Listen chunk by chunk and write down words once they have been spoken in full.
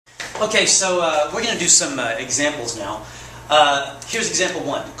Okay, so we're going to do some examples now. Here's example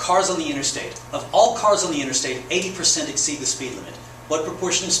 1. Cars on the interstate. Of all cars on the interstate, 80% exceed the speed limit. What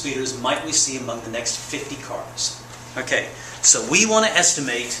proportion of speeders might we see among the next 50 cars? Okay, so we want to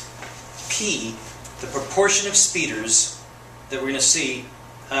estimate P, the proportion of speeders that we're going to see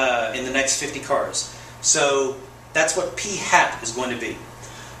in the next 50 cars. So that's what P hat is going to be.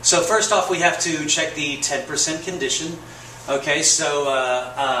 So first off, we have to check the 10% condition. Okay, so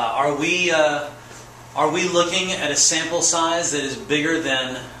are we looking at a sample size that is bigger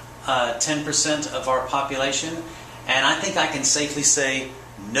than 10% of our population? And I think I can safely say,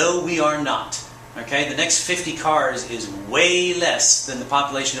 no, we are not. Okay, the next 50 cars is way less than the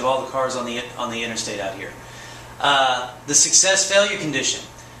population of all the cars on the interstate out here. The success-failure condition.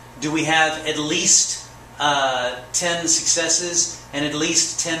 Do we have at least 10 successes and at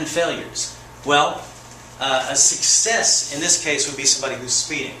least 10 failures? Well, a success in this case would be somebody who's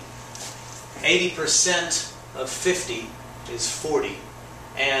speeding. 80% of 50 is 40.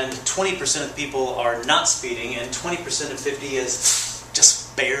 And 20% of people are not speeding, and 20% of 50 is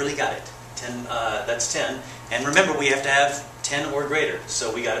just barely got it. 10, that's 10. And remember, we have to have 10 or greater,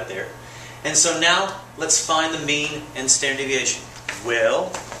 so we got it there. And so now, let's find the mean and standard deviation.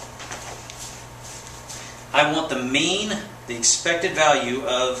 Well, I want the mean, the expected value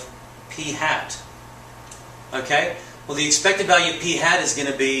of P hat. Okay? Well, the expected value of P hat is going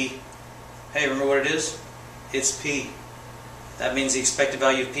to be, hey, remember what it is? It's P. That means the expected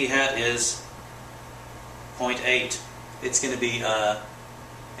value of P hat is 0.8. It's going to be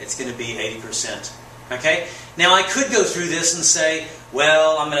 80%. Okay? Now I could go through this and say,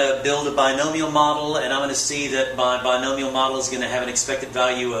 well, I'm going to build a binomial model, and I'm going to see that my binomial model is going to have an expected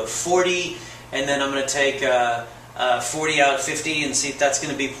value of 40, and then I'm going to take 40 out of 50 and see if that's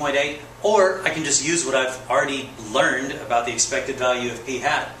going to be 0.8. Or I can just use what I've already learned about the expected value of P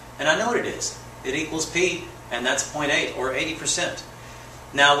hat, and I know what it is. It equals P, and that's 0.8, or 80%.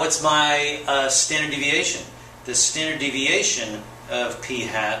 Now, what's my standard deviation? The standard deviation of P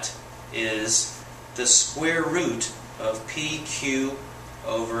hat is the square root of PQ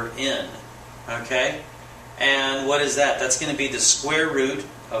over N. Okay? And what is that? That's going to be the square root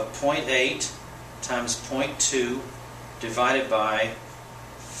of 0.8 times 0.2 divided by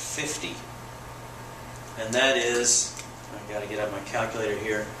 50. And that is, I've got to get out my calculator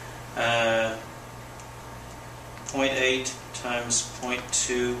here, 0.8 times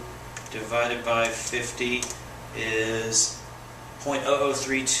 0.2 divided by 50 is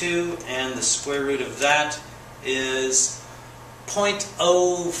 0.0032, and the square root of that is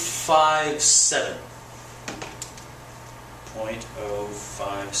 0.057.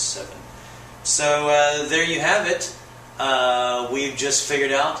 0.057. So there you have it. We've just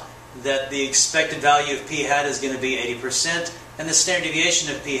figured out that the expected value of P hat is going to be 80%, and the standard deviation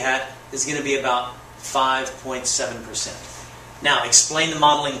of P hat is going to be about 5.7%. Now, explain the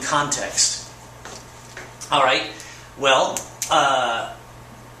model in context. All right. Well,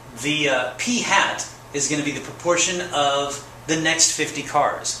 the P hat is going to be the proportion of the next 50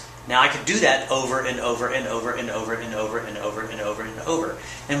 cars. Now, I could do that over and over and over and over and over and over and over and over.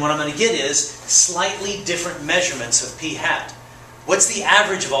 And what I'm going to get is slightly different measurements of P hat. What's the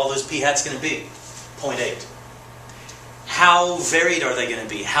average of all those P hats going to be? 0.8. How varied are they going to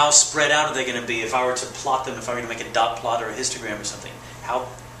be? How spread out are they going to be if I were to plot them, if I were to make a dot plot or a histogram or something? How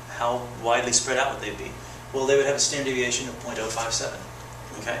widely spread out would they be? Well, they would have a standard deviation of 0.057.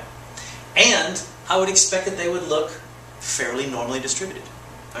 Okay? And I would expect that they would look fairly normally distributed.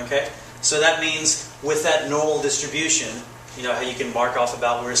 Okay? So that means with that normal distribution, you know how you can mark off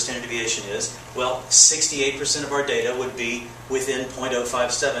about where a standard deviation is? Well, 68% of our data would be within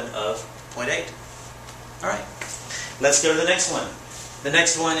 0.057 of 0.8. All right. Let's go to the next one. The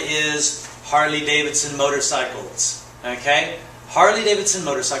next one is Harley-Davidson motorcycles. Okay? Harley-Davidson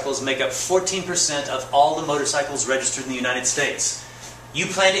motorcycles make up 14% of all the motorcycles registered in the United States. You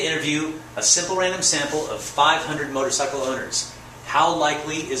plan to interview a simple random sample of 500 motorcycle owners. How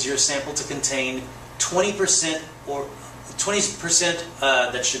likely is your sample to contain 20% or 20%,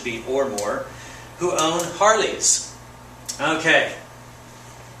 that should be or more, who own Harleys? Okay.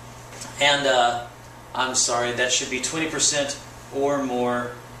 And I'm sorry, that should be 20% or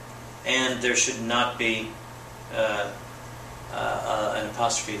more, and there should not be an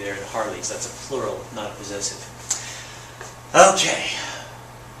apostrophe there in Harleys. That's a plural, not a possessive. Okay.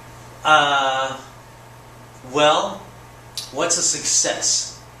 Well, what's a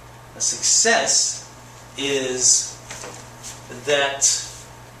success? A success is that,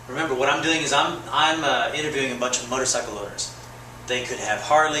 remember, what I'm doing is I'm interviewing a bunch of motorcycle owners. They could have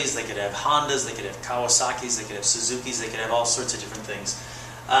Harleys, they could have Hondas, they could have Kawasaki's, they could have Suzuki's, they could have all sorts of different things.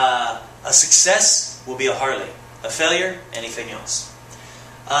 A success will be a Harley. A failure, anything else.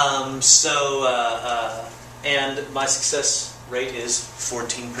 And my success rate is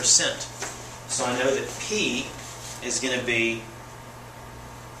 14%. So I know that P is going to be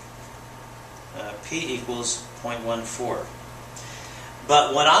P equals 0.14.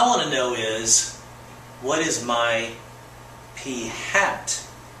 But what I want to know is, what is my P hat?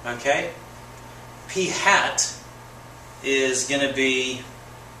 Okay? P hat is going to be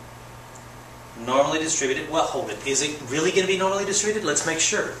normally distributed. Well, hold it. Is it really going to be normally distributed? Let's make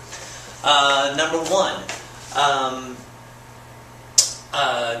sure. Number one.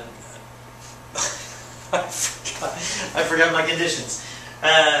 I forgot my conditions.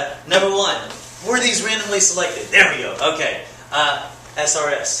 Number one. Were these randomly selected? There we go. Okay.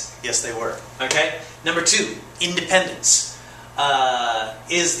 SRS. Yes, they were. Okay. Number two. Independence.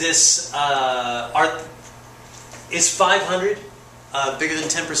 Is this is 500 bigger than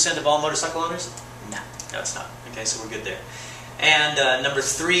 10% of all motorcycle owners? No, it's not. Okay, so we're good there. And number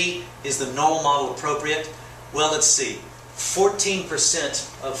three, is the normal model appropriate? Well, let's see.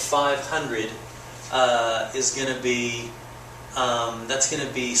 14% of 500 is going to be that's going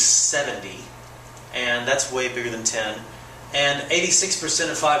to be 70, and that's way bigger than 10. And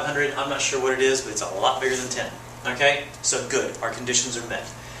 86% of 500, I'm not sure what it is, but it's a lot bigger than 10. Okay, so good. Our conditions are met.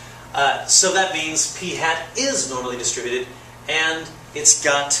 So that means P hat is normally distributed, and it's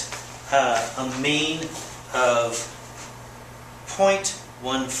got a mean of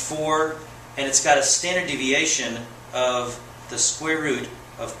 0.14, and it's got a standard deviation of the square root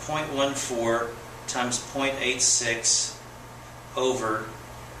of 0.14 times 0.86 over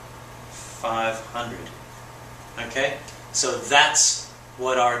 500. Okay, so that's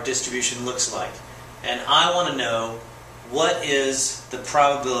what our distribution looks like. And I want to know, what is the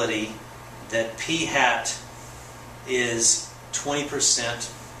probability that P hat is 20%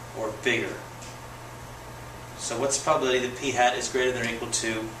 or bigger? So what's the probability that P hat is greater than or equal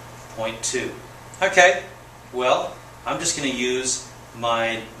to 0.2? Okay, well, I'm just going to use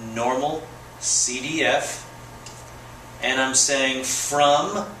my normal CDF, and I'm saying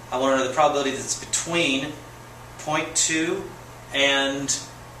from, I want to know the probability that's between 0.2 and,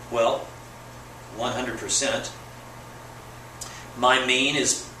 well, 100%. My mean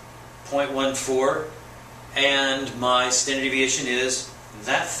is 0.14, and my standard deviation is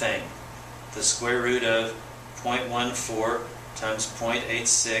that thing, the square root of 0.14 times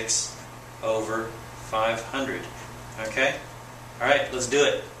 0.86 over 500. Okay? Alright, let's do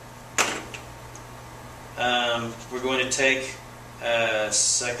it. We're going to take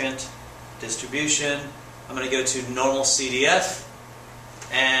second distribution. I'm going to go to normal CDF,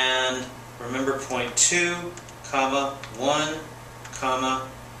 and remember 0.2, comma, 1, comma,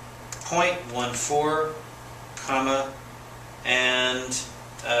 0.14, comma, and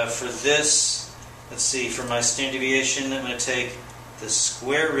for this, let's see, for my standard deviation, I'm going to take the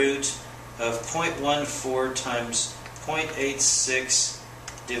square root of 0.14 times 0.86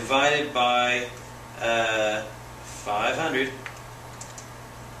 divided by 500,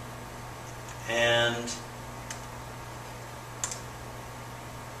 and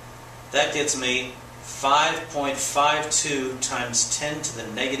that gets me 5.52 times 10 to the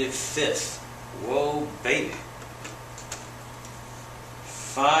negative fifth. Whoa, baby.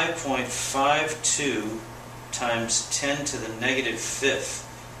 5.52 times 10 to the negative fifth.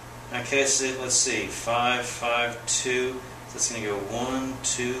 Okay, so let's see. 552. So it's going to go 1,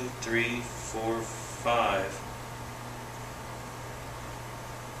 2, 3, 4, 5.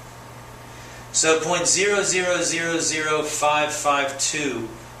 So 0.0000552.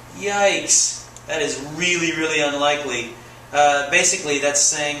 Yikes. That is really, really unlikely. Basically, that's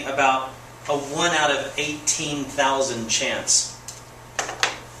saying about a 1 out of 18,000 chance.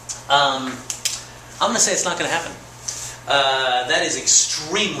 I'm going to say it's not going to happen. That is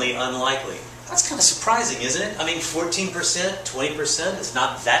extremely unlikely. That's kind of surprising, isn't it? I mean, 14%, 20%, it's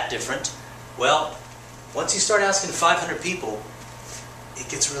not that different. Well, once you start asking 500 people, it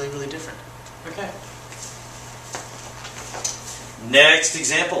gets really, really different. Okay. Next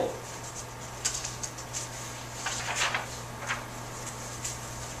example.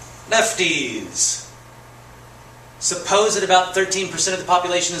 Lefties. Suppose that about 13% of the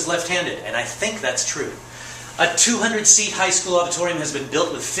population is left-handed, and I think that's true. A 200-seat high school auditorium has been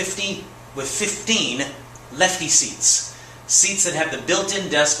built with 15 lefty seats. Seats that have the built-in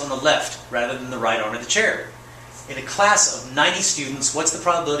desk on the left rather than the right arm of the chair. In a class of 90 students, what's the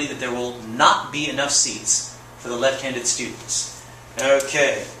probability that there will not be enough seats for the left-handed students?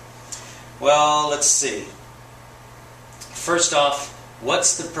 Okay. Well, let's see. First off,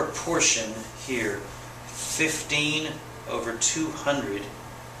 what's the proportion here? 15 over 200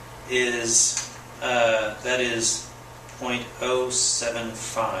 is that is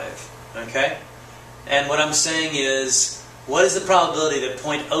 0.075. Okay? And what I'm saying is, what is the probability that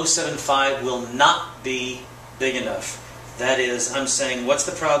 0.075 will not be big enough? That is, I'm saying, what's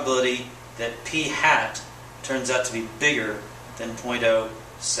the probability that p hat turns out to be bigger than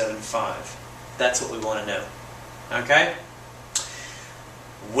 0.075? That's what we want to know. Okay?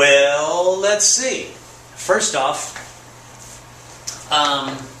 Well, let's see. First off,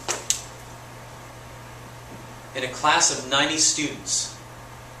 in a class of 90 students,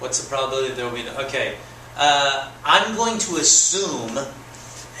 what's the probability that there will be... Okay, I'm going to assume,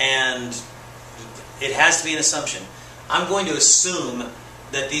 and it has to be an assumption, I'm going to assume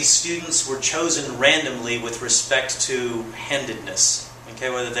that these students were chosen randomly with respect to handedness, okay,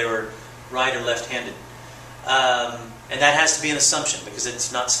 whether they were right or left-handed. And that has to be an assumption because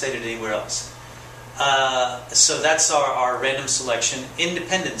it's not stated anywhere else. So that's our random selection.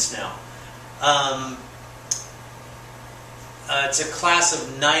 Independence now. It's a class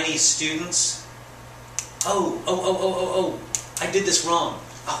of 90 students. Oh, I did this wrong.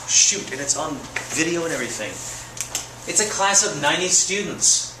 Oh, shoot, and it's on video and everything. It's a class of 90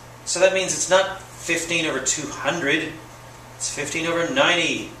 students. So that means it's not 15 over 200. It's 15 over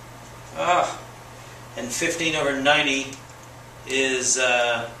 90. And 15 over 90 is,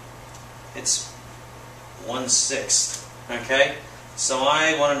 it's 1/6. Okay? So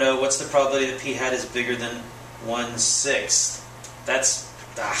I want to know what's the probability that p hat is bigger than 1/6. That's,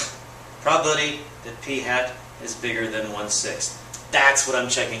 probability that p hat is bigger than 1/6. That's what I'm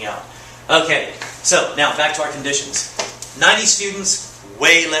checking out. Okay, so now back to our conditions. 90 students,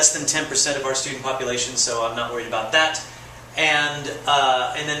 way less than 10% of our student population, so I'm not worried about that. And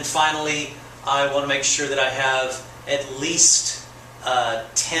then finally, I want to make sure that I have at least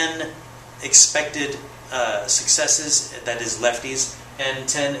 10 expected successes, that is lefties, and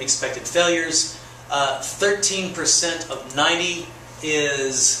 10 expected failures. 13% of 90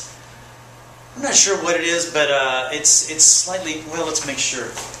 is, I'm not sure what it is, but it's slightly, well, let's make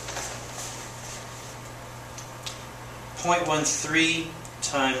sure. 0.13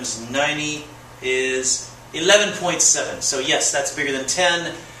 times 90 is 11.7. So yes, that's bigger than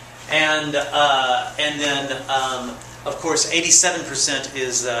 10. And then, of course, 87%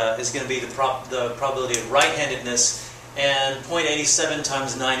 is going to be the probability of right-handedness, and 0.87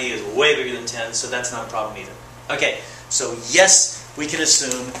 times 90 is way bigger than 10, so that's not a problem either. Okay, so yes, we can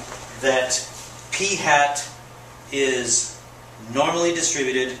assume that p hat is normally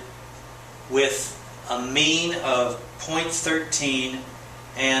distributed with a mean of 0.13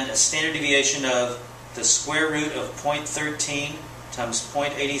 and a standard deviation of the square root of 0.13 times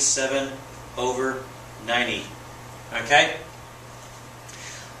 0.87 over 90. Okay?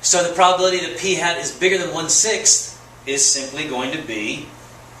 So the probability that p hat is bigger than 1/6 is simply going to be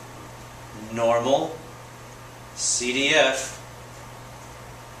normal CDF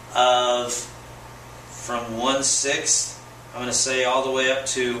of from 1/6, I'm going to say all the way up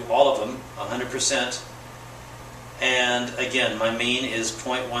to all of them, 100%. And again, my mean is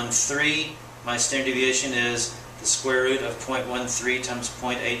 0.13. My standard deviation is the square root of 0.13 times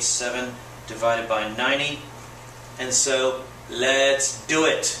 0.87 divided by 90. And so, let's do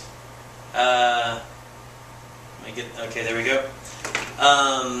it. Okay, there we go.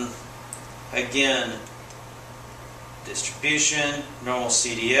 Again, distribution, normal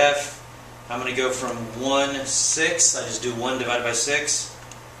CDF. I'm going to go from 1/6, I just do 1 divided by 6,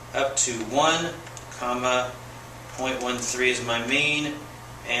 up to 1, comma, 0.13 is my mean,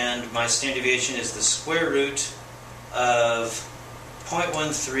 and my standard deviation is the square root of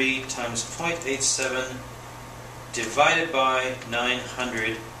 0.13 times 0.87 divided by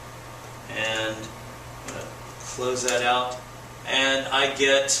 900, and I'm going to close that out, and I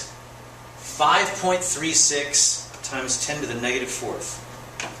get 5.36 times 10 to the negative 4th.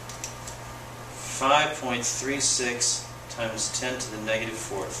 5.36 times 10 to the negative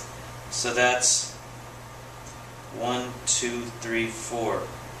 4th. So that's 1, 2, 3, 4.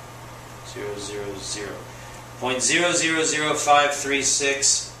 0, 0, 0.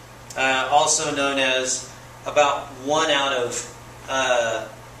 0.000536, also known as about 1 out of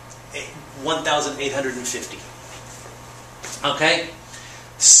 1,850. Okay?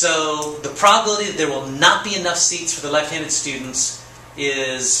 So the probability that there will not be enough seats for the left-handed students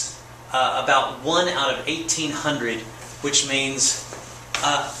is about 1 out of 1,800, which means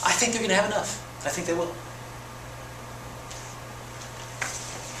I think they're going to have enough. I think they will.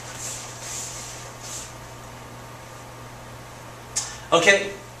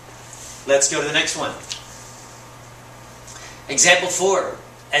 Okay, let's go to the next one. Example 4,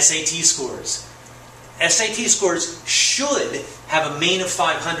 SAT scores. SAT scores should have a mean of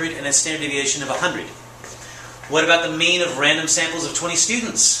 500 and a standard deviation of 100. What about the mean of random samples of 20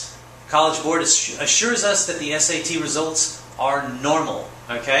 students? College Board assures us that the SAT results are normal.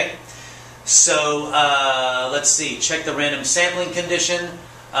 Okay? So, let's see. Check the random sampling condition.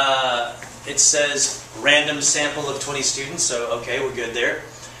 It says random sample of 20 students, so okay, we're good there.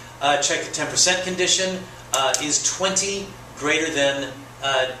 Check the 10% condition. Is 20 greater than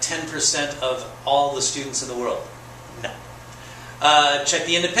 10% of all the students in the world? No. Check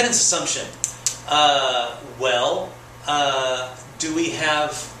the independence assumption. Do we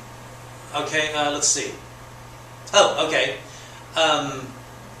have... Okay, let's see. Oh, okay.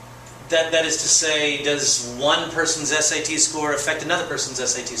 That is to say, does one person's SAT score affect another person's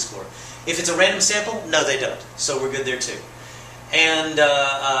SAT score? If it's a random sample, no, they don't. So we're good there too. And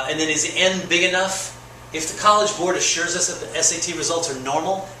then is N big enough? If the College Board assures us that the SAT results are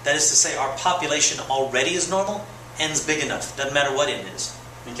normal, that is to say our population already is normal, N's big enough. Doesn't matter what N is.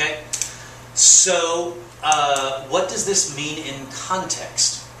 Okay? So, what does this mean in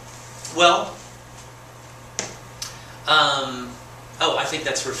context? Well, I think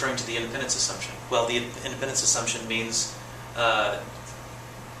that's referring to the independence assumption. Well, the independence assumption means,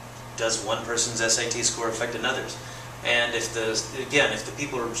 does one person's SAT score affect another's? And if the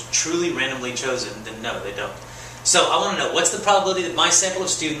people are truly randomly chosen, then no, they don't. So I want to know, what's the probability that my sample of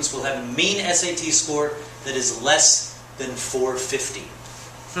students will have a mean SAT score that is less than 450?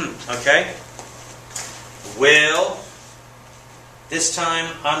 Okay. Well, this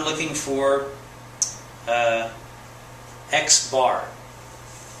time I'm looking for X bar.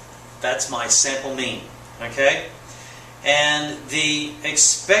 That's my sample mean. Okay? And the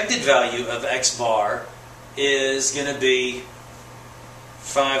expected value of X bar is going to be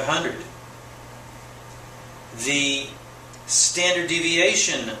 500. The standard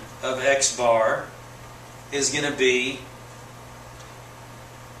deviation of X bar is going to be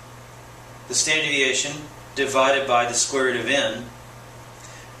the standard deviation divided by the square root of n.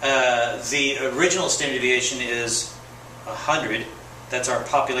 The original standard deviation is 100. That's our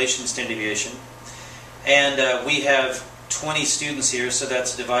population standard deviation. And we have 20 students here, so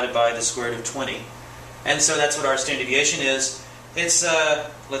that's divided by the square root of 20. And so that's what our standard deviation is. It's,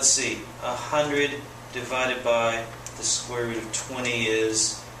 let's see, 100 divided by the square root of 20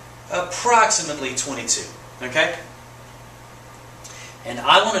 is approximately 22. Okay? And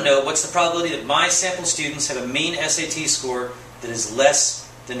I want to know what's the probability that my sample students have a mean SAT score that is less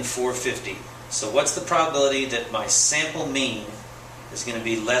than 450. So what's the probability that my sample mean is going to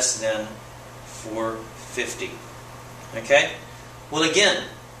be less than 450? Okay? Well, again,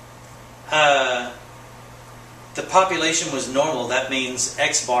 the population was normal. That means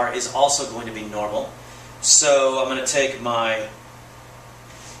X bar is also going to be normal. So I'm going to take my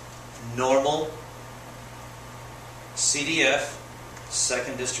normal CDF,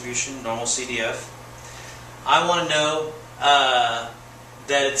 second distribution, normal CDF. I want to know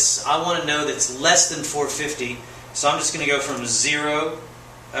that it's less than 450. So I'm just going to go from 0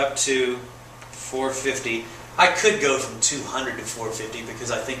 up to 450. I could go from 200 to 450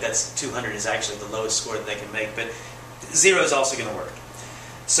 because I think 200 is actually the lowest score that they can make, but 0 is also going to work.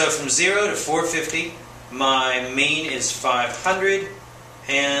 So from 0 to 450, my mean is 500,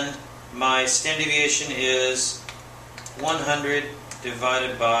 and my standard deviation is 100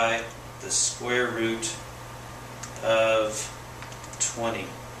 divided by the square root of 20.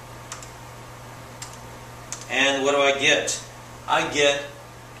 And what do I get? I get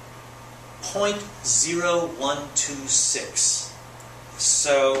 0.0126.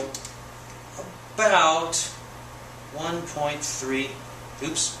 So about 1.3,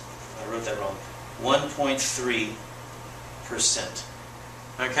 oops, I wrote that wrong, 1.3%.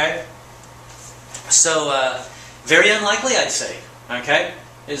 Okay? So very unlikely, I'd say. Okay?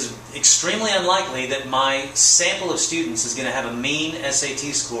 It is extremely unlikely that my sample of students is going to have a mean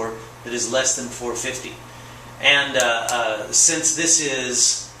SAT score that is less than 450. And since this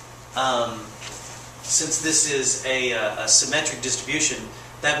is a symmetric distribution,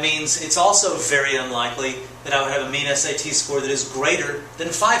 that means it's also very unlikely that I would have a mean SAT score that is greater than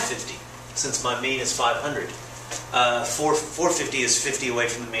 550, since my mean is 500. 450 is 50 away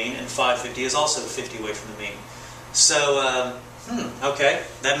from the mean, and 550 is also 50 away from the mean. So, okay,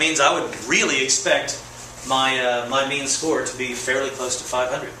 that means I would really expect my my mean score to be fairly close to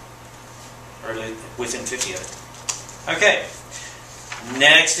 500, or within 50 of it. Okay,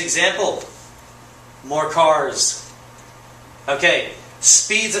 next example. More cars. Okay,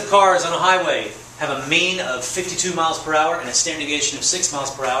 speeds of cars on a highway have a mean of 52 miles per hour and a standard deviation of 6 miles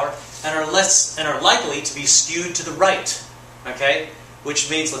per hour, and are likely to be skewed to the right. Okay, which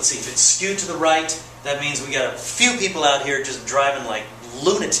means, let's see, if it's skewed to the right, That means we got a few people out here just driving like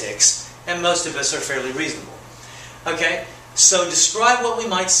lunatics, and most of us are fairly reasonable. Okay, so describe what we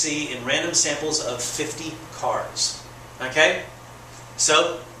might see in random samples of 50 cars. Okay,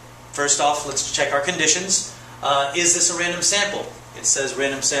 so first off, let's check our conditions. Is this a random sample? It says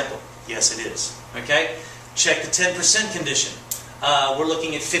random sample. Yes, it is. Okay, check the 10% condition. We're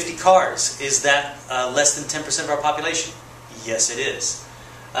looking at 50 cars. Is that less than 10% of our population? Yes, it is.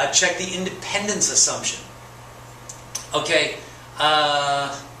 Check the independence assumption. Okay,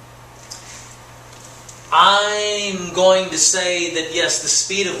 I'm going to say that yes, the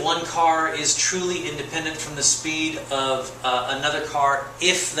speed of one car is truly independent from the speed of another car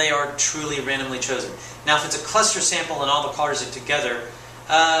if they are truly randomly chosen. Now, if it's a cluster sample and all the cars are together,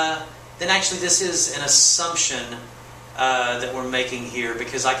 then actually this is an assumption that we're making here,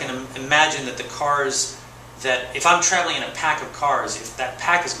 because I can imagine that the cars that, if I'm traveling in a pack of cars, if that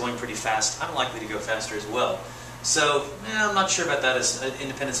pack is going pretty fast, I'm likely to go faster as well. So, I'm not sure about that as an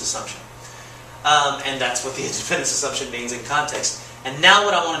independence assumption. And that's what the independence assumption means in context. And now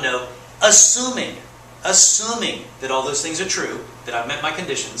what I want to know, assuming that all those things are true, that I've met my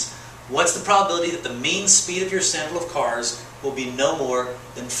conditions, what's the probability that the mean speed of your sample of cars will be no more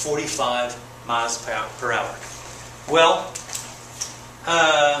than 45 miles per hour? Well,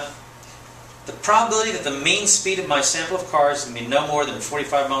 the probability that the mean speed of my sample of cars will be no more than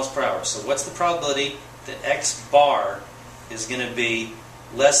 45 miles per hour. So what's the probability that x bar is going to be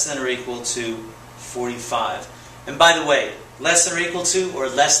less than or equal to 45? And by the way, less than or equal to or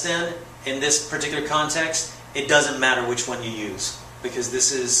less than in this particular context, it doesn't matter which one you use, because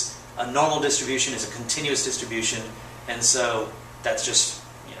this is a normal distribution, is a continuous distribution, and so that's just,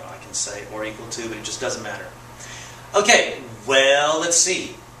 I can say or equal to, but it just doesn't matter. Okay, well, let's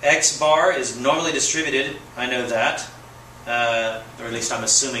see. X bar is normally distributed, I know that, or at least I'm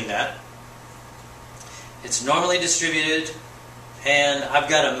assuming that. It's normally distributed, and I've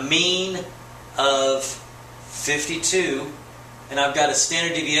got a mean of 52, and I've got a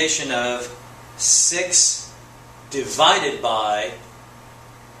standard deviation of 6 divided by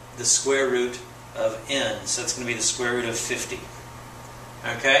the square root of n. So it's going to be the square root of 50.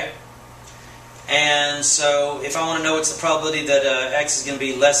 Okay? And so if I want to know what's the probability that x is going to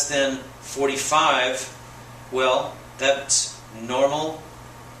be less than 45, well, that's normal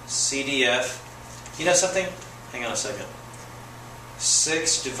CDF. You know something? Hang on a second.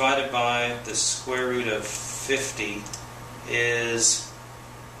 6 divided by the square root of 50 is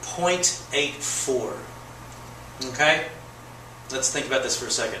 0.84. Okay? Let's think about this for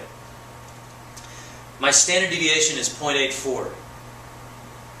a second. My standard deviation is 0.84.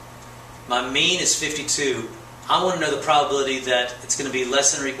 My mean is 52. I want to know the probability that it's going to be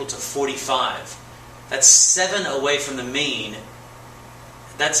less than or equal to 45. That's 7 away from the mean.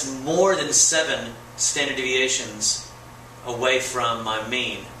 That's more than 7 standard deviations away from my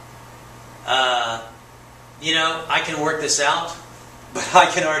mean. I can work this out, but I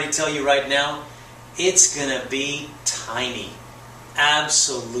can already tell you right now, it's going to be tiny.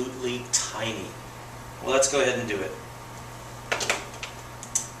 Absolutely tiny. Well, let's go ahead and do it.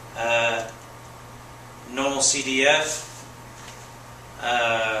 Normal CDF.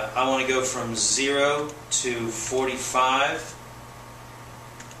 I want to go from 0 to 45,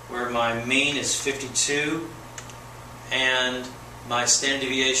 where my mean is 52, and my standard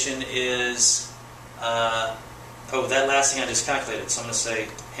deviation is, that last thing I just calculated, so I'm going to say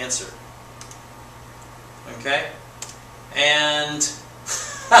answer. Okay? And,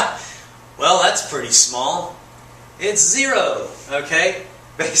 well, that's pretty small. It's 0, okay?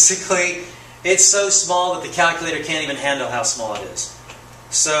 Basically, it's so small that the calculator can't even handle how small it is.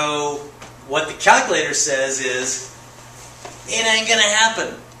 So, what the calculator says is, it ain't gonna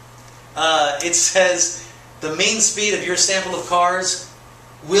happen. It says the mean speed of your sample of cars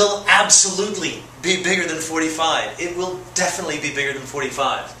will absolutely be bigger than 45. It will definitely be bigger than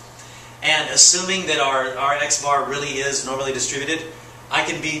 45. And assuming that our x bar really is normally distributed, I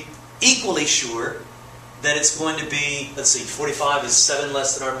can be equally sure that it's going to be, let's see, 45 is 7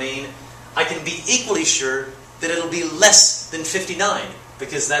 less than our mean. I can be equally sure that it'll be less than 59,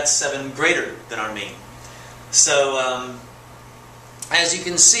 because that's 7 greater than our mean. So, as you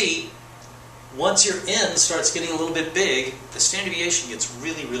can see, once your n starts getting a little bit big, the standard deviation gets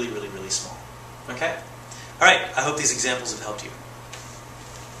really, really, really, really small. Okay? Alright, I hope these examples have helped you.